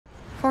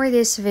For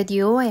this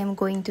video, I am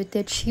going to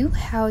teach you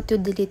how to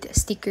delete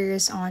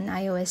stickers on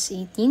iOS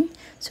 18.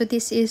 So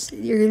this is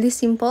really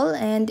simple,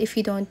 and if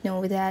you don't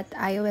know that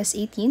iOS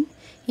 18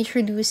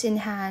 introduced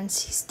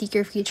enhanced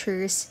sticker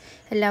features,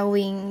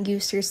 allowing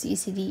users to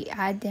easily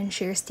add and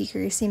share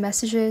stickers in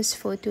messages,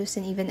 photos,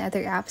 and even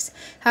other apps.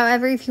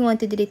 However, if you want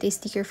to delete a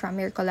sticker from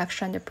your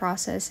collection, the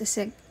process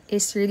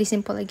is really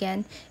simple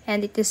again,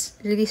 and it is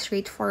really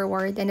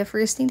straightforward. And the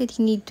first thing that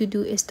you need to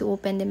do is to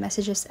open the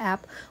Messages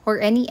app or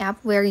any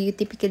app where you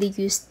typically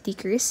use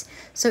stickers.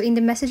 So in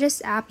the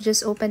Messages app,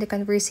 just open the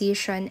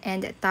conversation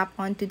and tap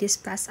onto this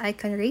plus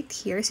icon right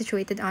here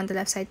situated on the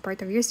left side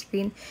part of your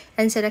screen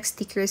and select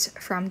stickers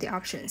from the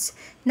options.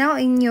 Now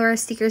in your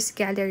stickers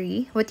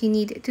gallery, what you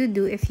need to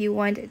do if you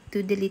want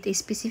to delete a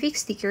specific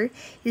sticker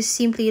is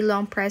simply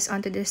long press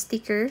onto the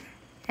sticker,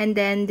 and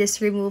then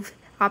this remove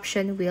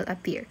option will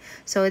appear.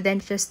 So then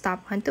just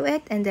tap onto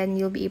it, and then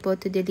you'll be able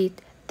to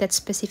delete that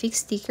specific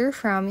sticker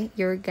from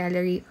your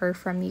gallery or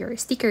from your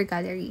sticker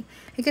gallery.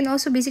 You can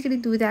also basically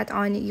do that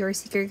on your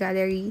sticker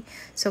gallery.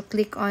 So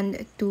click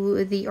on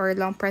to the or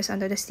long press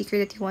onto the sticker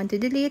that you want to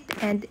delete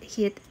and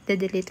hit the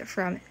delete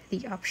from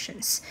the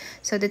options.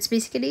 So that's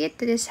basically it.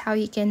 That is how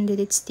you can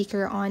delete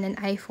sticker on an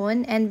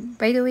iPhone. And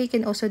by the way, you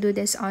can also do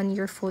this on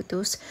your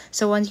photos.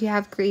 So once you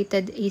have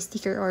created a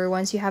sticker or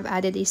once you have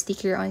added a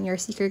sticker on your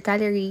sticker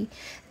gallery,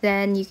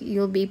 then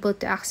you'll be able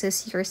to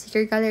access your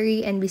sticker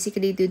gallery and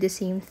basically do the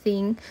same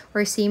thing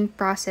or same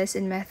process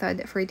and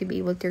method for you to be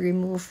able to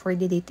remove or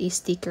delete a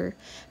sticker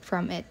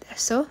from it.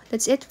 So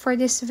that's it for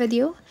this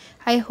video.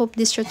 I hope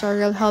this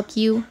tutorial helped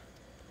you.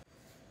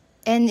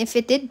 And if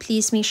it did,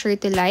 please make sure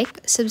to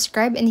like,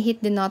 subscribe, and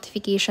hit the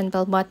notification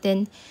bell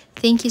button.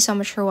 Thank you so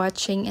much for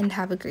watching and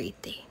have a great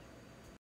day.